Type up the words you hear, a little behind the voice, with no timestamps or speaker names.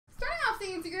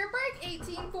18-figure break,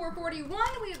 18,441.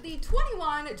 We have the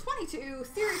 21-22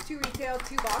 Series 2 Retail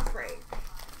 2-box break.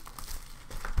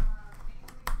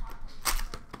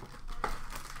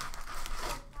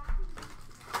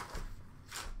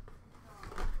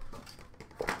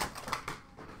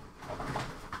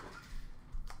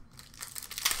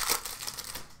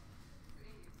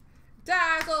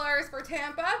 Dazzlers for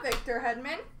Tampa, Victor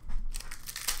Hedman.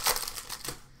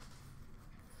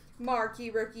 Marquee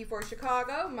rookie for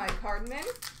Chicago, Mike Hardman.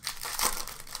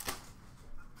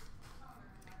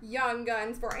 Young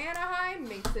Guns for Anaheim,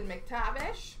 Mason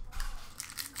McTavish.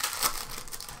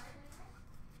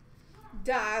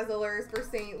 Dazzlers for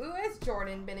St. Louis,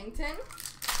 Jordan Binnington.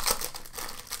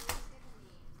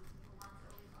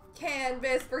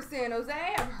 Canvas for San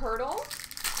Jose of Hurdle.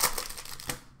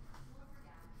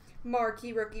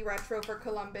 Marquee rookie retro for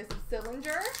Columbus of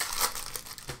Sillinger.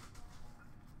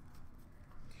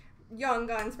 Young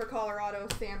Guns for Colorado,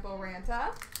 Sampo Ranta.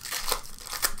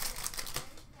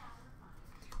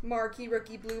 Marquee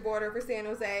rookie blue border for San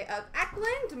Jose of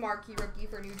Eklund. Marquee rookie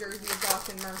for New Jersey of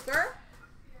Dawson Mercer.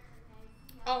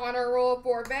 Honor roll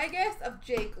for Vegas of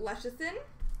Jake Leschyshyn.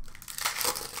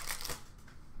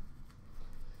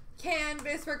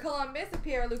 Canvas for Columbus of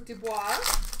Pierre-Luc Dubois.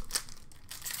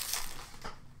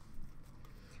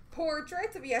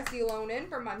 Portraits of Jesse Lonen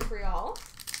for Montreal.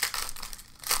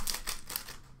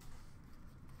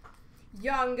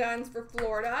 Young Guns for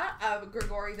Florida of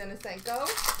Grigory Denisenko.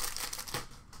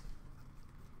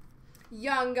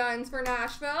 Young Guns for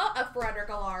Nashville of Frederick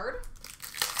Allard.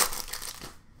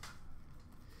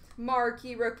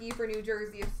 Marquee rookie for New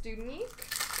Jersey of Studenique.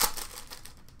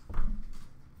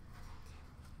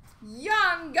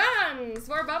 Young Guns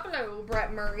for Buffalo,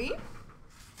 Brett Murray.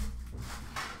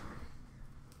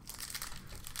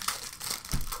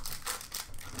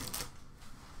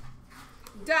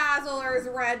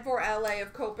 Dazzlers red for LA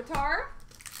of Kopitar.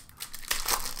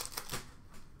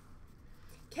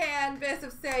 Canvas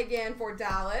of Sagan for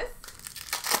Dallas.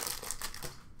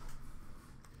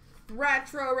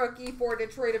 Retro rookie for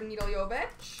Detroit of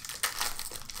Nedeljkovic.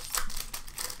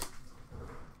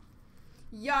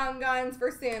 Young Guns for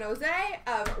San Jose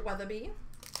of Weatherby.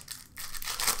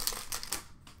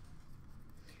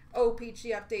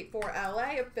 OPG update for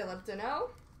LA of Philip Deneau.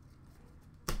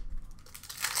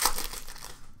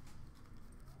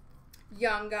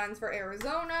 Young Guns for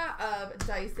Arizona of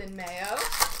Dyson Mayo.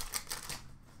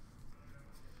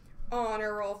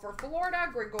 Honor roll for Florida,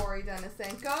 Grigory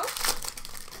Denisenko.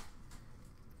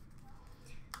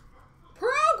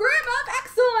 Program of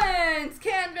Excellence!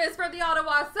 Canvas for the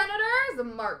Ottawa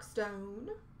Senators, Mark Stone.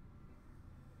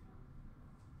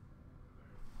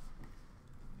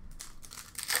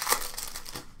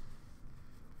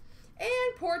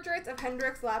 And portraits of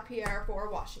Hendrix Lapierre for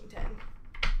Washington.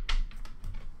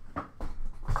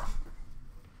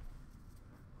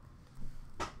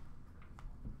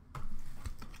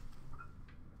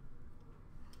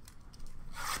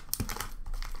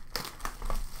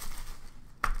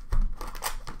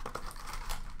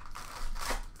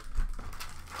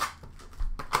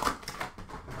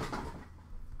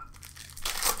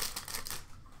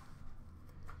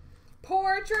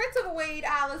 Portraits of Wade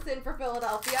Allison for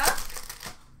Philadelphia.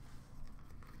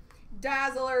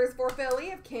 Dazzlers for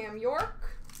Philly of Cam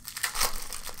York.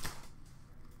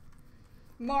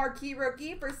 Marquee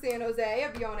rookie for San Jose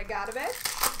of Yona Gadovic.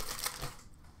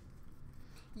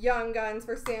 Young Guns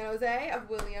for San Jose of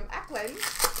William Eklund.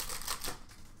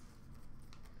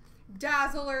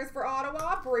 Dazzlers for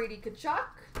Ottawa, Brady Tkachuk.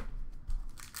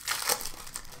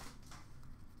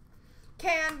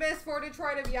 Canvas for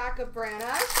Detroit of Jakub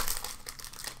Vrana.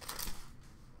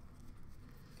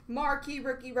 Marquee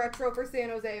rookie retro for San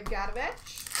Jose of Gadovic.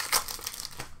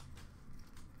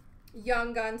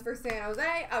 Young Guns for San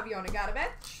Jose of Yona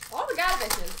Gadovic. All the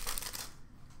Gadoviches.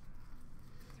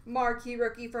 Marquee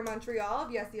rookie for Montreal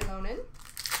of Jesse Lonen.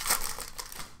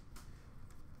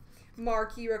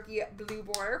 Marquee rookie blue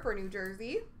border for New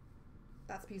Jersey.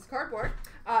 That's a piece of cardboard.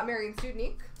 Marian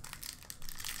Studenique.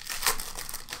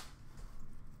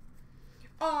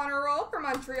 Honor roll for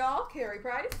Montreal, Carey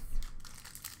Price.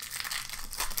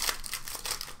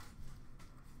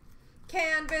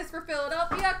 Canvas for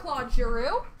Philadelphia, Claude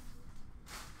Giroux.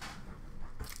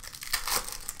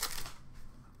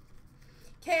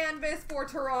 Canvas for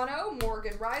Toronto,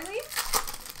 Morgan Riley.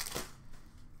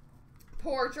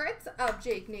 Portraits of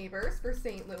Jake Neighbors for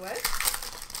St. Louis.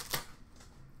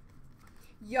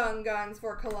 Young Guns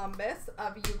for Columbus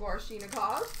of Yegor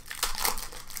Shinnikov.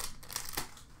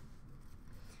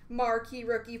 Marquee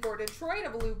rookie for Detroit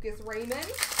of Lucas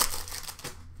Raymond.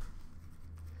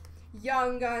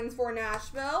 Young Guns for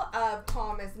Nashville of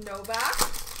Thomas Novak.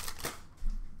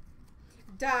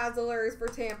 Dazzlers for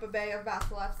Tampa Bay of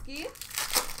Vasilevsky.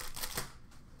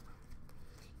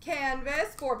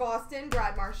 Canvas for Boston,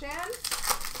 Brad Marchand.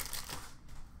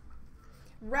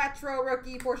 Retro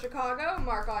rookie for Chicago,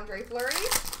 Marc-Andre Fleury.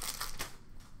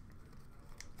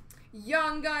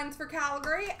 Young Guns for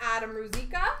Calgary, Adam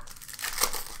Ruzicka.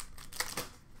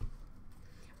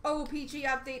 OPG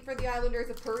update for the Islanders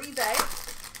of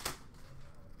Parise.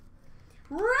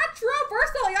 Retro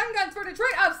versatile Young Guns for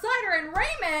Detroit of Seider and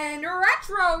Raymond.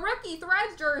 Retro rookie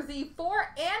threads jersey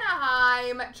for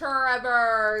Anaheim,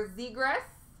 Trevor Zegras.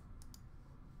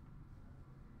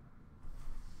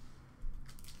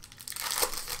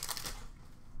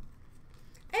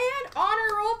 And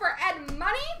honor roll for Ed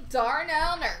Money,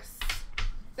 Darnell Nurse.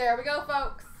 There we go,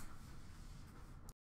 folks.